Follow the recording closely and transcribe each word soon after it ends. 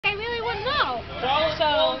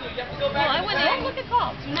Well, I went in. Look at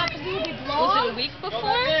calls. We will be blogged. Was it a week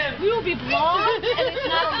before? We will be blogged, and it's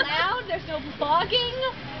not allowed. There's no blogging.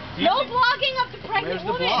 No blogging of the pregnant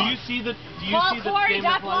woman. Do you see the? Call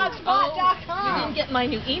Corry.blogspot.com. You didn't get my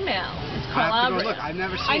new email. It's I have to go collaborative. look. I've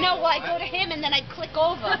never seen. I know. Well, I go to him and then I click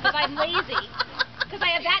over because I'm lazy. Because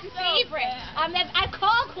I have that in favorites. I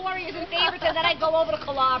call Corry as in favorites and then I go over to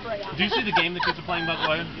Calabria. Do you see the game the kids are playing, by the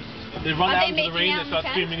way? They run out into the rain, they start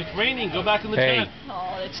screaming, "It's raining! Go back in the tent!"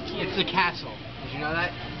 Oh, that's cute. It's the castle. Did you know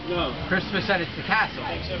that? No. Christmas said it's the castle.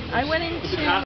 I went into